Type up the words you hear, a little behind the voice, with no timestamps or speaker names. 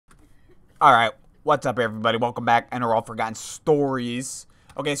Alright, what's up everybody? Welcome back, Enderal Forgotten Stories.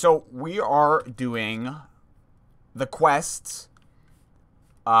 Okay, so we are doing the quest,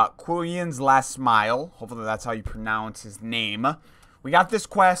 Qalian'S Last Smile. Hopefully that's how you pronounce his name. We got this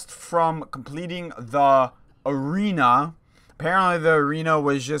quest from completing the arena. Apparently the arena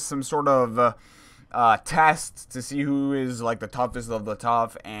was just some sort of test to see who is like the toughest of the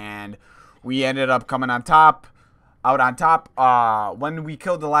tough, and we ended up coming on top. Out on top. When we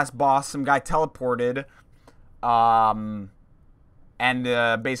killed the last boss, some guy teleported,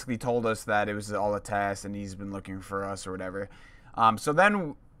 and basically told us that it was all a test, and he's been looking for us or whatever. So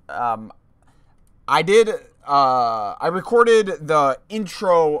then, I recorded the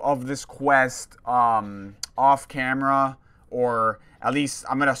intro of this quest, off camera, or at least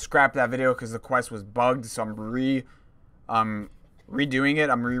I'm gonna scrap that video because the quest was bugged. So I'm redoing it.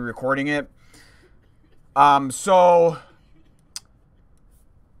 I'm re-recording it. So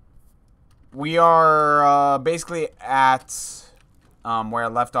we are basically at where I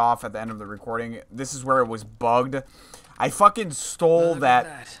left off at the end of the recording. This is where it was bugged. I fucking stole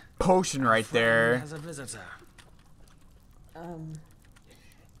that potion right there. Has a visitor. And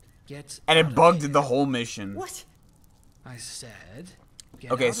it bugged the whole mission. What? I said.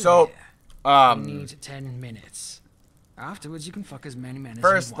 Okay, so you need 10 minutes. Afterwards, you can fuck as many men as you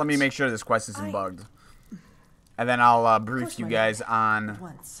want. First, let me make sure this quest isn't bugged. And then I'll brief you guys on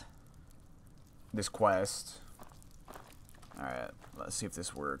this quest. Alright, let's see if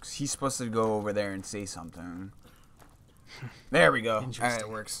this works. He's supposed to go over there and say something. There we go. Alright, it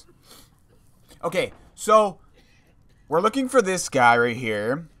works. Okay, so we're looking for this guy right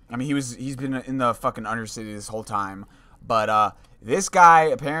here. I mean, he's been in the fucking Undercity this whole time. But this guy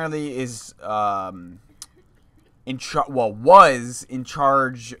apparently is was in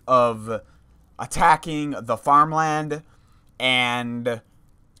charge of attacking the farmland and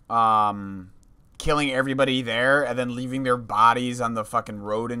killing everybody there, and then leaving their bodies on the fucking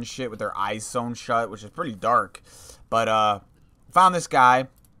road and shit with their eyes sewn shut, which is pretty dark. But found this guy.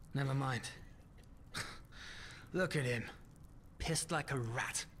 Never mind. Look at him, pissed like a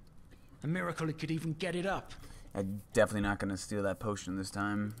rat. A miracle he could even get it up. I'm definitely not gonna steal that potion this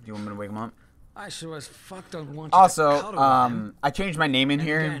time. Do you want me to wake him up? I sure as fuck don't want also, you to cuddle with him. I changed my name in And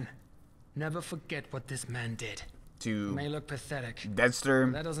here. again, never forget what this man did. To It may look pathetic.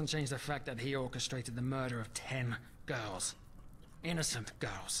 Deadster. That doesn't change the fact that he orchestrated the murder of 10 girls. Innocent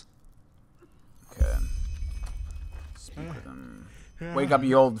girls. Okay. Speak with him. Wake up,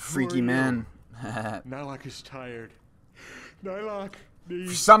 you old freaky man. Nylock is tired. Nylock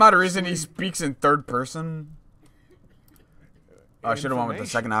needs... For some odd reason, he speaks in third person. I should have went with the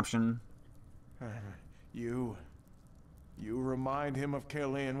second option. You remind him of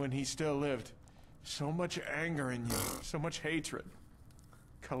Qalian when he still lived. So much anger in you, so much hatred.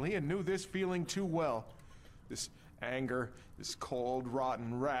 Qalian knew this feeling too well. This anger, this cold,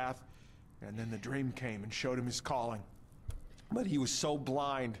 rotten wrath. And then the dream came and showed him his calling. But he was so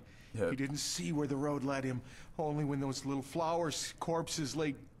blind, he didn't see where the road led him. Only when those little flowers' corpses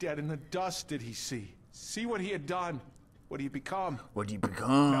lay dead in the dust did he see what he had done. What do you become? What do you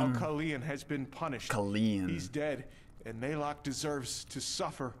become? Now Qalian has been punished. Qalian. He's dead, and Nylock deserves to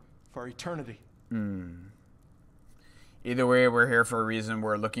suffer for eternity. Either way, we're here for a reason.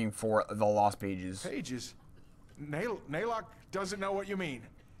 We're looking for the lost pages. Pages? Nylock doesn't know what you mean.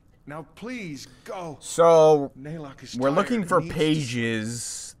 Now please, go. So, Nylock is we're tired. looking for He needs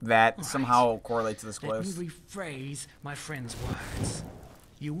pages that somehow correlate to this Let quest. me rephrase my friend's words.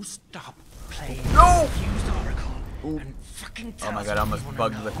 You stop playing No! confused oracle and fucking tell Oh my us god, I what you almost wanna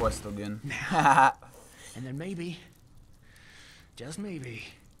bugged know. the quest again. Now. And then maybe, just maybe,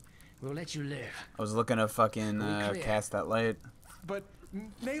 we'll let you live. I was looking to fucking clear. cast that light. But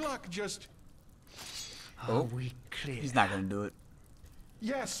Nylock just... Oh, we clear. He's not gonna do it.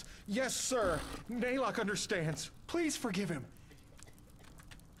 Yes, sir. Nylock understands. Please forgive him.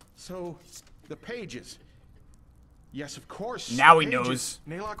 So, the pages. Yes, of course. Now he pages. knows.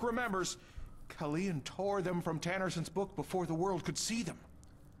 Nylock remembers. Qalian tore them from Tannerson's book before the world could see them.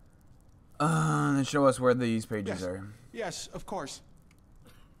 Then show us where these pages are. Yes, of course.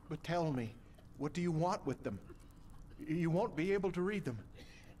 But tell me, what do you want with them? You won't be able to read them.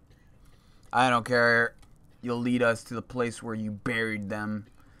 I don't care. You'll lead us to the place where you buried them,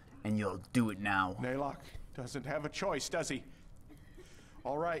 and you'll do it now. Nylock doesn't have a choice, does he?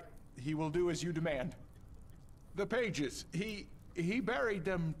 All right, he will do as you demand. The pages, he buried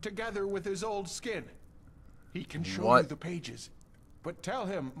them together with his old skin. He can show you the pages. But tell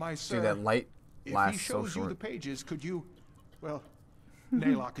him, my sir, Dude, that light if lasts he shows so you short. the pages, could you... Well,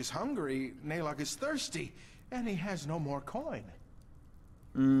 Nylock is hungry, Nylock is thirsty, and he has no more coin.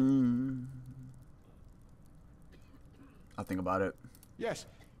 think about it. Yes,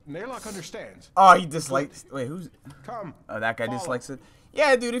 Naylock understands. Oh, he dislikes. Wait, who's? Come. Oh, that guy follow. dislikes it.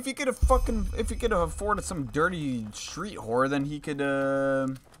 Yeah, dude. If he could have afforded some dirty street whore, then he could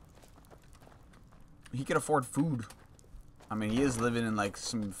afford food. I mean, he is living in like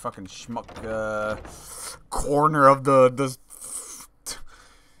some fucking schmuck corner of the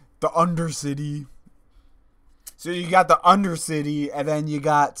Undercity. So you got the Undercity, and then you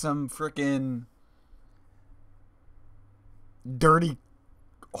got some freaking dirty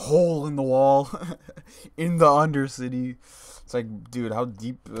hole in the wall in the Undercity. It's like, dude, how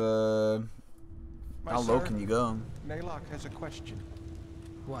deep, how low can you go? Naylock has a question.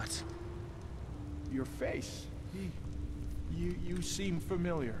 What? Your face. You seem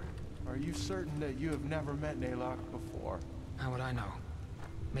familiar. Are you certain that you have never met Naylock before? How would I know?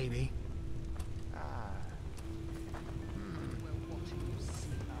 Maybe.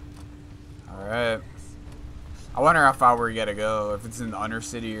 Alright. I wonder how far we gotta go. If it's in the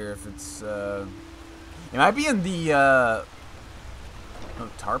Undercity or if it's, it might be in the, oh,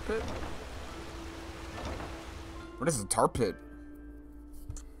 tar pit? What is the tar pit?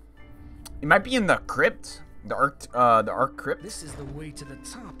 It might be in the crypt. The Ark crypt. This is the way to the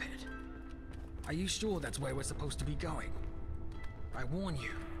tar pit. Are you sure that's where we're supposed to be going? I warn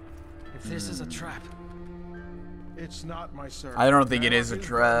you, if this is a trap. It's not, my sir. I don't think it is a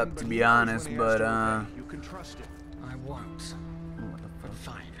trap, to be honest, but you can trust it. I won't. But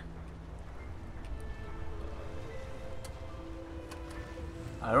fine.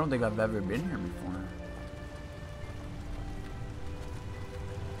 I don't think I've ever been here before.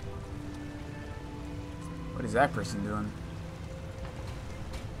 What is that person doing?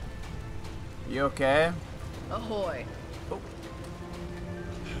 You okay? Ahoy. Oh.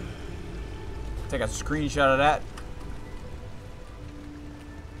 Take a screenshot of that.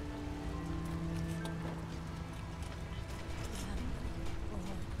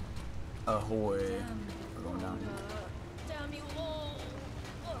 Ahoy. We're going down. Damn you all.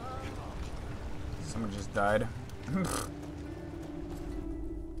 Someone just died.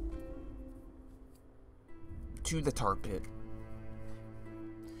 To the tar pit.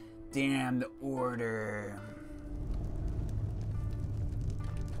 Damn, the order.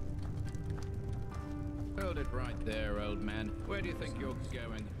 Hold it right there, old man. Where do you think you're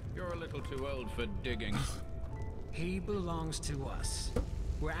going? You're a little too old for digging. He belongs to us.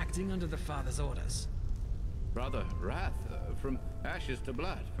 We're acting under the Father's orders. Brother Wrath, from ashes to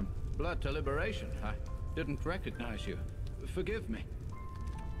blood, from blood to liberation. I didn't recognize you. Forgive me.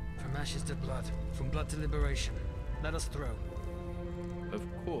 From ashes to blood, from blood to liberation. Let us through. Of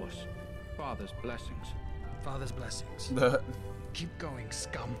course. Father's blessings. Father's blessings. Keep going,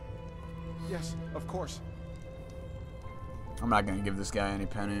 scum. Yes, of course. I'm not gonna give this guy any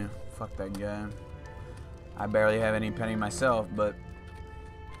penny. Fuck that guy. I barely have any penny myself, but...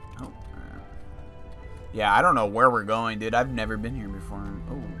 Oh. Yeah, I don't know where we're going, dude. I've never been here before.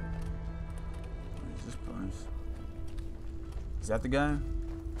 Oh. What is this place? Is that the guy?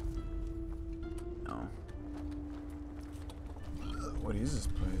 No. What is this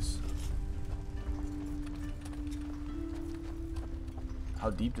place? How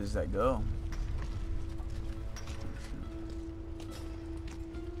deep does that go?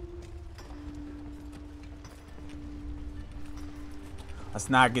 Let's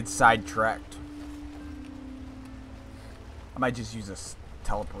not get sidetracked. I might just use a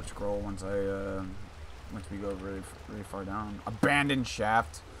teleport scroll once we go really far down. Abandoned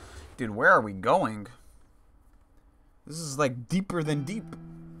shaft. Dude, where are we going? This is like deeper than deep.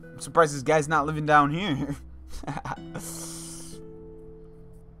 I'm surprised this guy's not living down here. Yes,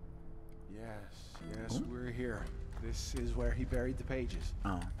 we're here. This is where he buried the pages.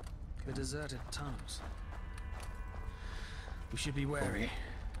 Oh. The deserted tunnels. We should be wary.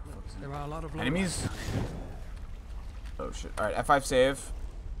 There are a lot of enemies. Oh shit! All right, F5 save.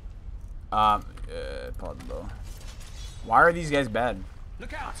 Pull out the bow. Why are these guys bad?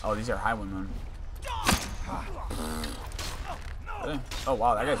 Look out! Oh, these are highwaymen. Really? Oh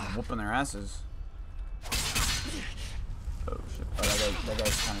wow, that guy's whooping their asses. Oh shit! Oh, that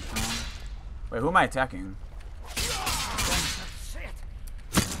guy's kind of strong. Wait, who am I attacking?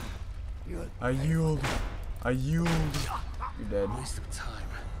 I yield. I yield. You're dead. Waste of time.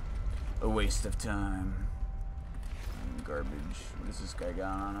 A waste of time. Garbage. What does this guy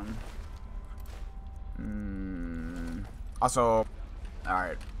got on him? Also,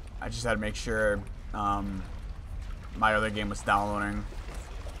 alright. I just had to make sure my other game was downloading.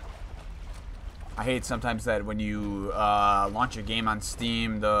 I hate sometimes that when you launch a game on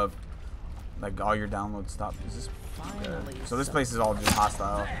Steam, like all your downloads stop. Is this okay? So this place is all just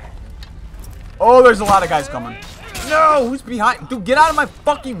hostile. Oh, there's a lot of guys coming. No! Who's behind? Dude, get out of my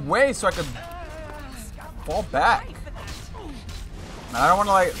fucking way so I can fall back. Man, I don't want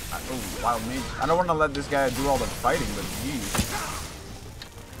to like... Oh, wow, me. I don't want to let this guy do all the fighting, but geez.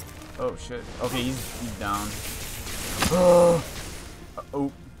 Oh, shit. Okay, he's down. Oh.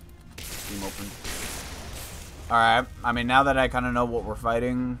 Steam open. Alright. I mean, now that I kind of know what we're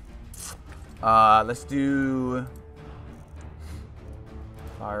fighting, let's do...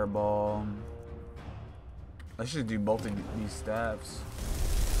 Fireball. Let's just do both of these staffs.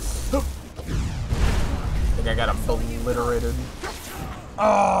 I think I got obliterated.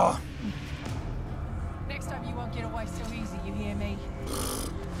 Oh! Next time you won't get away so easy, you hear me?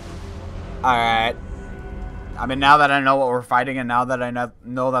 Alright. I mean, now that I know what we're fighting, and now that I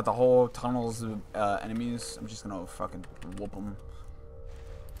know that the whole tunnel's enemies, I'm just gonna fucking whoop them.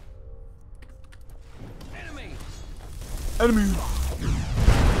 Enemy! Enemy!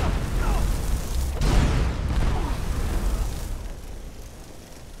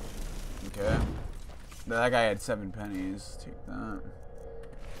 Okay. That guy had 7 pennies. Take that.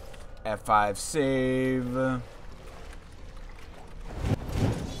 F5 save.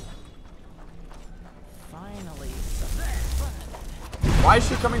 Finally. Why is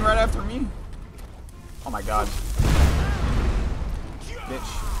she coming right after me? Oh my god.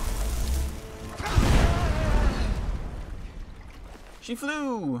 Bitch. She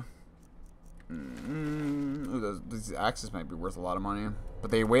flew! Ooh, these axes might be worth a lot of money.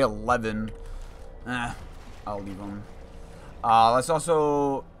 But they weigh 11. I'll leave them. Let's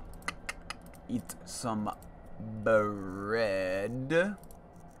also eat some bread.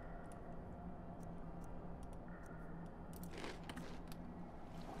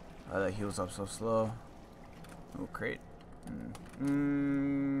 That heals up so slow. Oh, crate.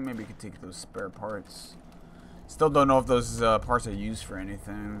 Maybe we could take those spare parts. Still don't know if those parts are used for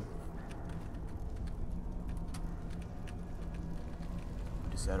anything.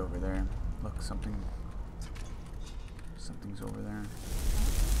 What is that over there? Look, something's over there.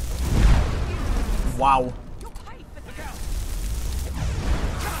 Wow.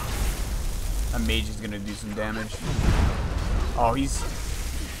 A mage is gonna do some damage. Oh, he's...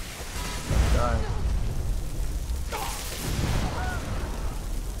 God.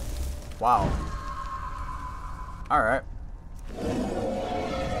 Wow. Alright.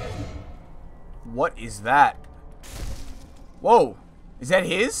 What is that? Whoa. Is that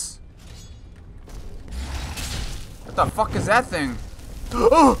his? What the fuck is that thing?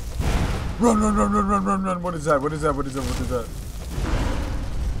 Oh! Run, run, run, run, run, run, run. What is that? What is that? What is that? What is that?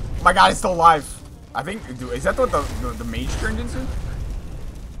 Oh my god, it's still alive. I think, dude, is that what the mage turned into?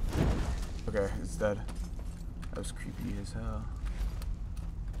 Okay, it's dead. That was creepy as hell.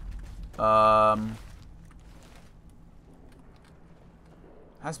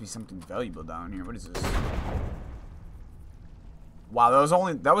 Has to be something valuable down here. What is this? Wow,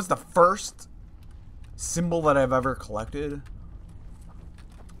 that was the first symbol that I've ever collected.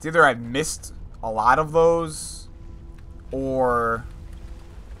 It's either I've missed a lot of those, or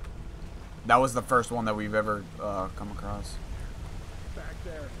that was the first one that we've ever come across. Back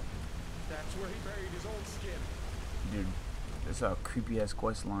there. That's where he buried his old skin. Dude, this is a creepy ass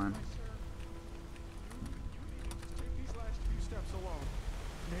quest line. Take these last few steps alone.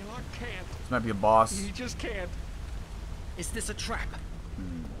 Naylock can't. This might be a boss. He just can't. Is this a trap?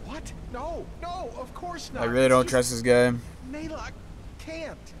 What? No, no, of course not. I really don't trust this guy. Naylock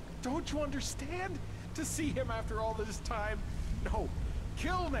can't. Don't you understand? To see him after all this time? No.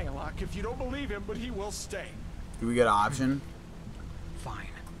 Kill Naylock if you don't believe him, but he will stay. Do we get an option? Fine.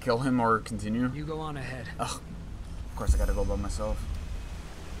 Kill him or continue? You go on ahead. Ugh. Of course I gotta go by myself.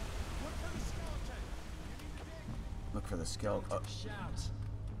 Look for the skeleton.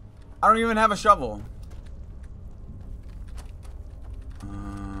 I don't even have a shovel.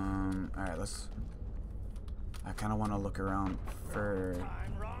 Alright, let's... I kinda wanna look around for...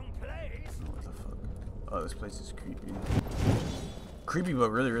 What the fuck? Oh, this place is creepy. Creepy,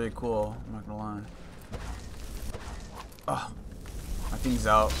 but really, really cool. I'm not gonna lie. Oh, my thing's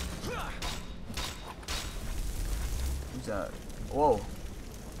out. Who's that? Whoa.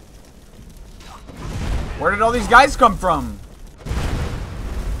 Where did all these guys come from?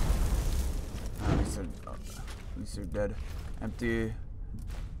 At least they're dead. Empty.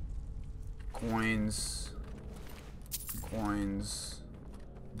 Coins. Coins.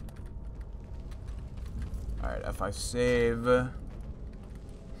 Alright, F5 save.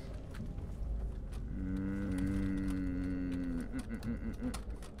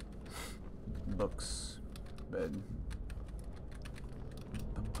 Books. Bed.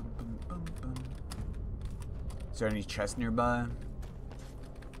 Is there any chest nearby? Where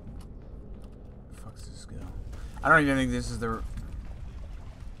the fuck's this go? I don't even think this is the...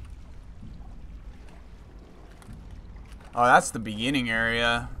 Oh, that's the beginning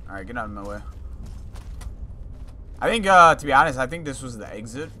area. Alright, get out of my way. I think, to be honest, I think this was the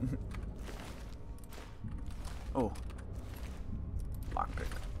exit. Oh. Lockpick.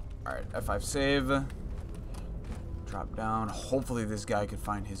 Alright, F5 save. Drop down. Hopefully this guy could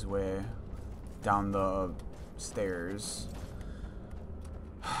find his way down the stairs.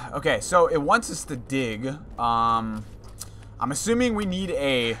 Okay, so it wants us to dig. I'm assuming we need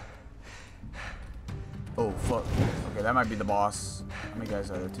a... Oh, fuck. Okay, that might be the boss. How many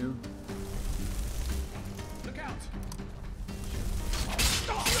guys are there? 2? Look out!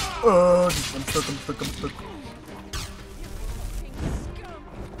 Oh, I'm stuck.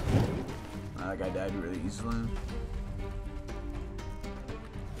 That guy died really easily.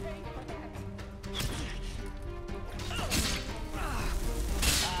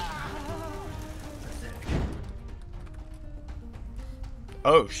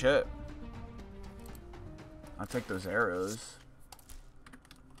 Oh, shit. I'll take those arrows.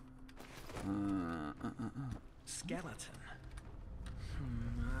 Skeleton.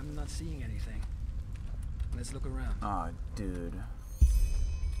 I'm not seeing anything. Let's look around. Oh, dude.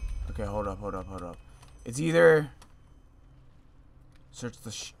 Okay, hold up. It's either... Search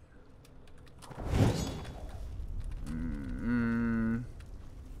the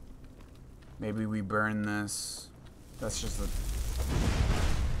maybe we burn this. That's just a...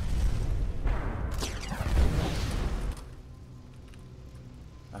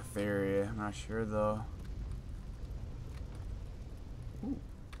 theory. I'm not sure though. Ooh.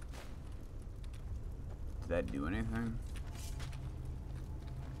 Did that do anything?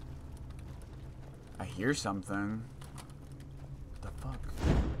 I hear something. What the fuck?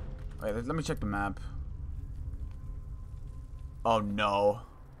 Wait, let me check the map. Oh no.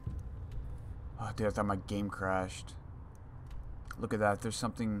 Oh dude, I thought my game crashed. Look at that. There's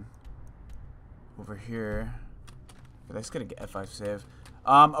something over here. Let's get a F5 save.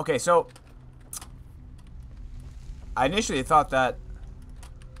 Okay, so I initially thought that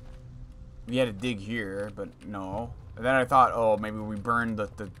we had to dig here, but no. And then I thought, oh, maybe we burned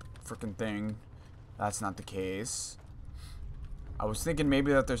the freaking thing. That's not the case. I was thinking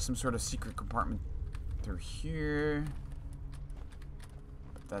maybe that there's some sort of secret compartment through here.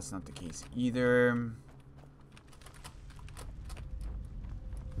 But that's not the case either.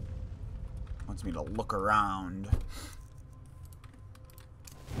 Wants me to look around.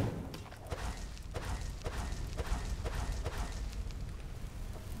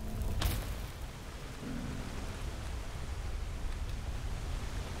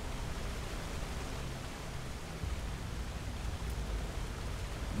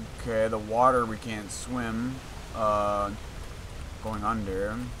 Okay, the water we can't swim. Going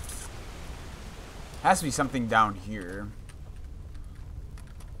under. Has to be something down here.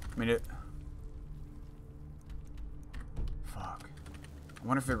 I mean it. Fuck. I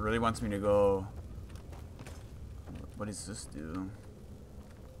wonder if it really wants me to go. What does this do?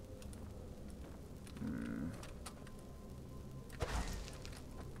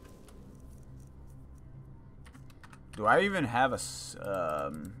 Do I even have a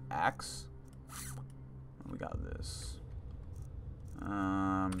axe? We got this.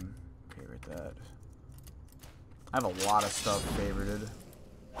 Favorite that. I have a lot of stuff favorited.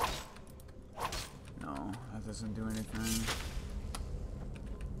 No, that doesn't do anything.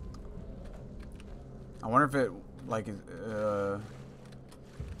 I wonder if it like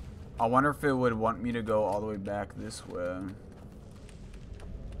I wonder if it would want me to go all the way back this way.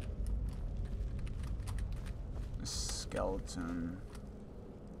 Skeleton.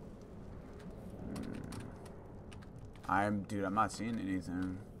 Dude, I'm not seeing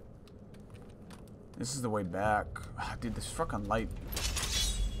anything. This is the way back. Dude, this fucking light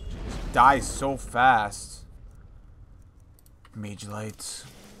dies so fast. Mage lights.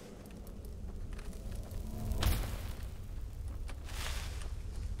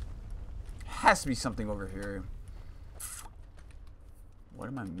 Has to be something over here. What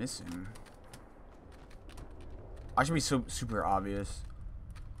am I missing? I should be so super obvious.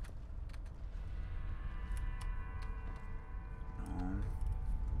 No.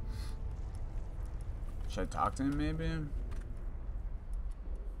 Should I talk to him maybe?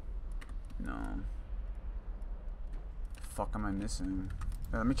 No. The fuck am I missing?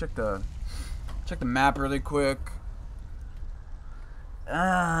 Let me check the map really quick.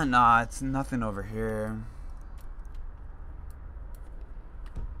 Nah, it's nothing over here.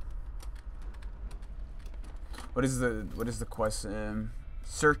 What is the quest?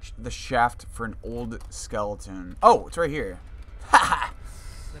 Search the shaft for an old skeleton. Oh, it's right here.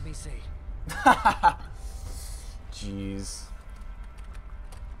 Let me see. Jeez.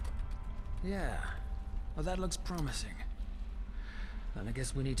 Yeah. Well, that looks promising. Then I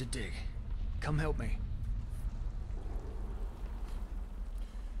guess we need to dig. Come help me.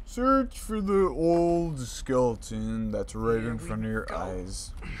 Search for the old skeleton that's right Here in we front of your go.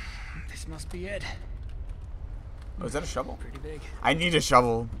 eyes. This must be it. Oh, is that a shovel? Pretty big. I need a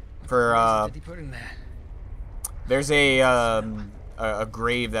shovel for What did he put in there? there's a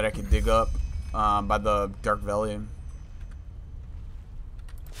grave that I can dig up by the Dark Valley.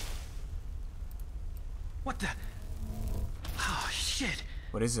 What the? Oh shit!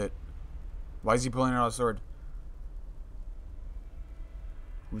 What is it? Why is he pulling out a sword?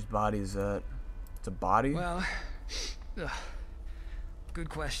 Whose body is that? It's a body? Well, good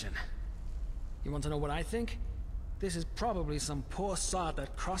question. You want to know what I think? This is probably some poor sod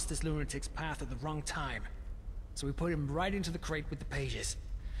that crossed this lunatic's path at the wrong time. So we put him right into the crate with the pages.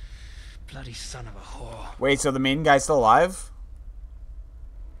 Bloody son of a whore. Wait, so the main guy's still alive?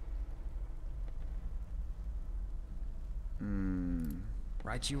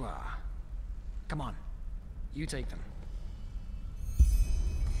 Right you are. Come on. You take them.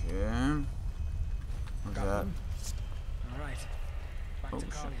 Okay. What's Got that? them? All right. Back to shit.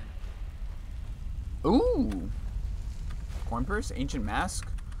 Qalian. Ooh. Coin purse? Ancient mask?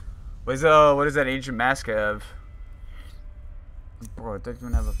 What does that ancient mask have? Bro, it doesn't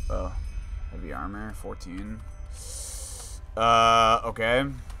even have a heavy armor, 14. Okay.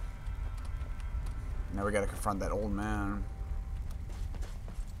 Now we gotta confront that old man.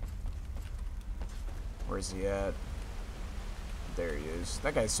 Where's he at? There he is.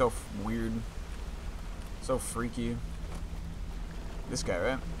 That guy's so weird. So freaky. This guy,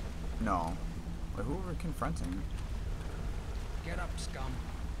 right? No. Wait, who are we confronting? Get up, scum.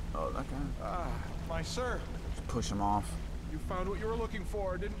 Oh, that guy. Ah, my sir. Just push him off. You found what you were looking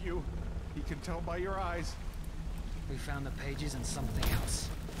for, didn't you? He can tell by your eyes. We found the pages and something else.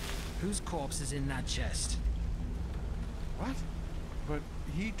 Whose corpse is in that chest? What? But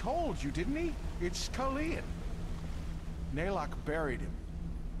he told you, didn't he? It's Qalian. Naylock buried him.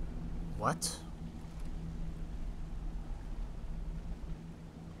 What?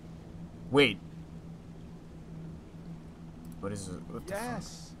 Wait. What is it? What the fuck?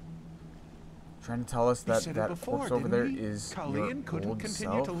 Yes. Trying to tell us He that said it that before, corpse over didn't there he? is Qalian your couldn't old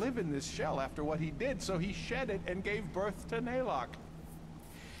continue self? to live in this shell after what he did, so he shed it and gave birth to Naylock.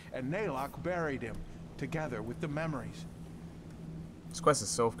 And Naylock buried him, together with the memories. This quest is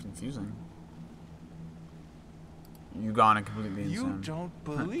so confusing. You gone and completely insane. You don't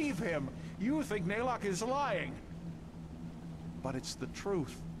believe him. You think Naylock is lying. But it's the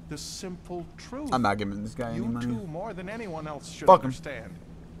truth. The simple truth. I'm not giving this guy any You money. two, more than anyone else, should Fuck him. understand.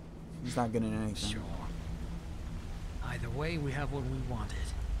 He's not getting anything. Sure. Either way, we have what we wanted.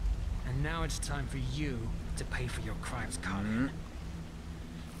 And now it's time for you to pay for your crimes, Qalian.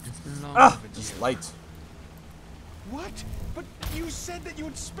 It's been long Ah, overdue. this light. What? But you said that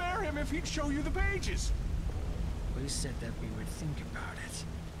you'd spare him if he'd show you the pages. We said that we would think about it.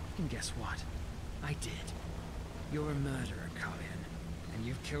 And guess what? I did. You're a murderer, Qalian. And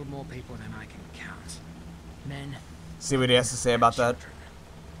you've killed more people than I can count. Men. See what he has to say about that? children.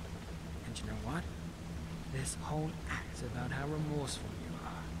 And you know what? This whole act's about how remorseful you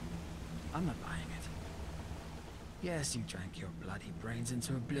are. I'm not buying it. Yes, you drank your bloody brains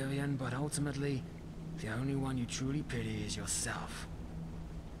into oblivion, but ultimately, the only one you truly pity is yourself.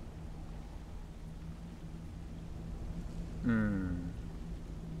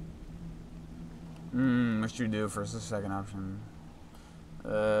 What should you do? First or second option?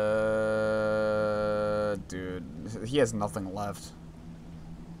 Dude, he has nothing left.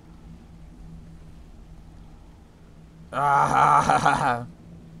 Ah,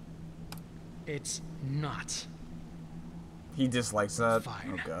 It's not. he dislikes that.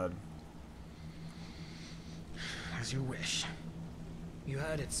 Fine. Oh god. As you wish. You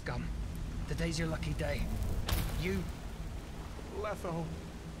heard it, scum. Today's your lucky day. You... Letho,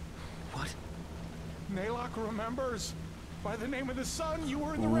 What? Naylock remembers. By the name of the sun, you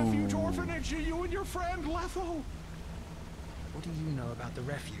were in the refuge orphanage. You and your friend, Letho. What do you know about the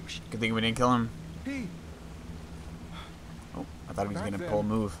refuge? Good thing we didn't kill him. He... Oh, I thought he was Back gonna then, pull a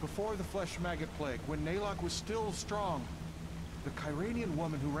move. Before the flesh maggot plague, when Naylock was still strong, the Qalian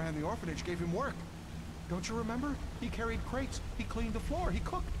woman who ran the orphanage gave him work. Don't you remember? He carried crates, he cleaned the floor, he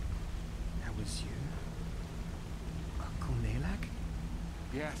cooked. That was you? Uncle Naylock?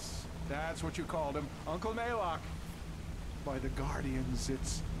 Yes, that's what you called him, Uncle Naylock. By the Guardians,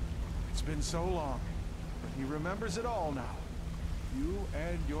 it's been so long, but he remembers it all now. You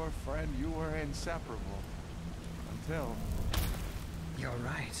and your friend, you were inseparable. Until... You're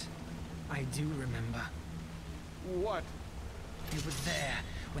right. I do remember. What? You were there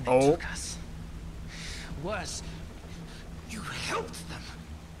when they Oh. took us. Worse, you helped them.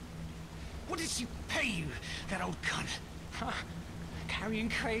 What did she pay you, that old cunt? Huh? Carrying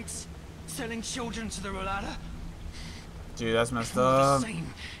crates? Selling children to the Rolada? Dude, that's messed All the up.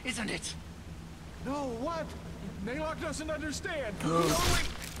 same, isn't it? No, what? Naylock doesn't understand.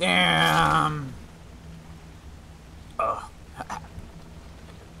 Damn. Ugh.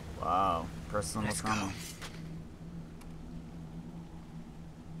 Wow. Personal Let's trauma. go.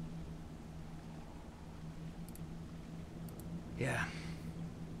 Yeah.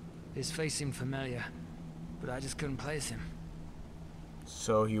 His face seemed familiar, but I just couldn't place him.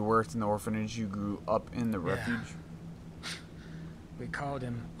 So he worked in the orphanage you grew up in the Yeah. refuge? We called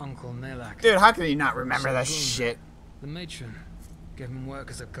him Uncle Naylock. Dude, how can you not remember that Boom. shit? The matron gave him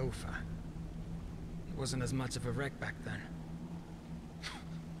work as a gopher. He wasn't as much of a wreck back then.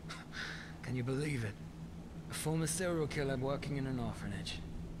 Can you believe it? A former serial killer working in an orphanage.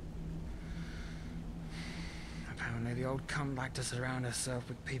 Apparently the old cunt liked to surround herself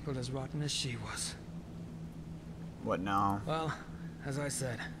with people as rotten as she was. What now? Well, as I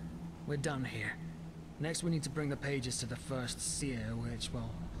said, we're done here. Next we need to bring the pages to the first seer, which will,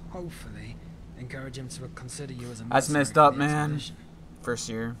 hopefully, encourage him to consider you as a That's mercenary messed for up, the man. expedition. First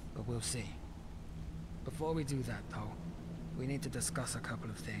year. But we'll see. Before we do that, though, we need to discuss a couple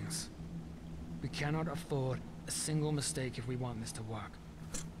of things. We cannot afford a single mistake if we want this to work.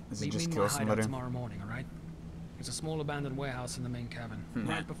 Is it Meet me just in kill my hideout somebody? tomorrow morning, alright? It's a small abandoned warehouse in the main cabin,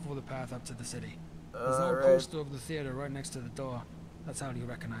 right before the path up to the city. There's no Alright. poster of the theater right next to the door. That's how you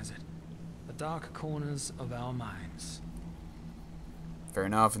recognize it. The dark corners of our minds. Fair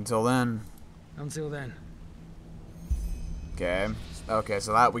enough. Until then. Until then, Okay. Okay,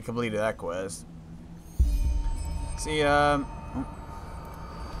 so that we completed that quest. See,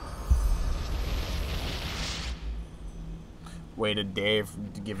 waited Dave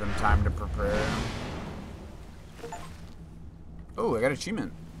to give him time to prepare. Oh, I got an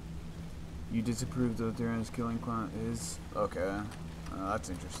achievement. You disapproved of Theron's killing clan is okay. That's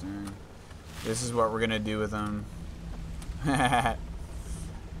interesting. This is what we're gonna do with him.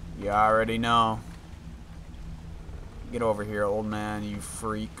 You already know. Get over here, old man, you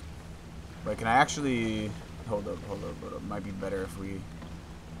freak. Wait, can I actually... Hold up. Might be better if we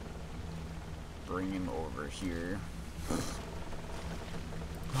bring him over here.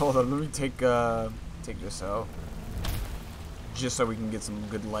 Hold on, let me take this out. Just so we can get some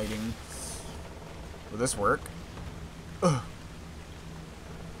good lighting. Will this work? Ugh.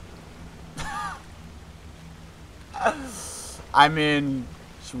 I mean,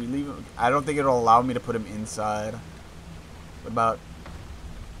 should we leave him? I don't think it'll allow me to put him inside. What about...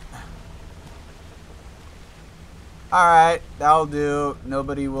 Alright, that'll do.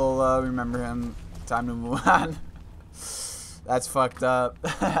 Nobody will remember him. Time to move on. That's fucked up.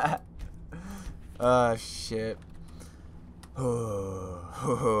 Oh, shit.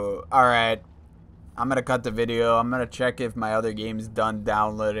 Alright. I'm gonna cut the video. I'm gonna check if my other game's done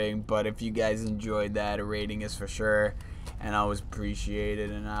downloading. But if you guys enjoyed that, a rating is for sure. And I always appreciate it.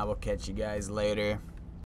 And I will catch you guys later.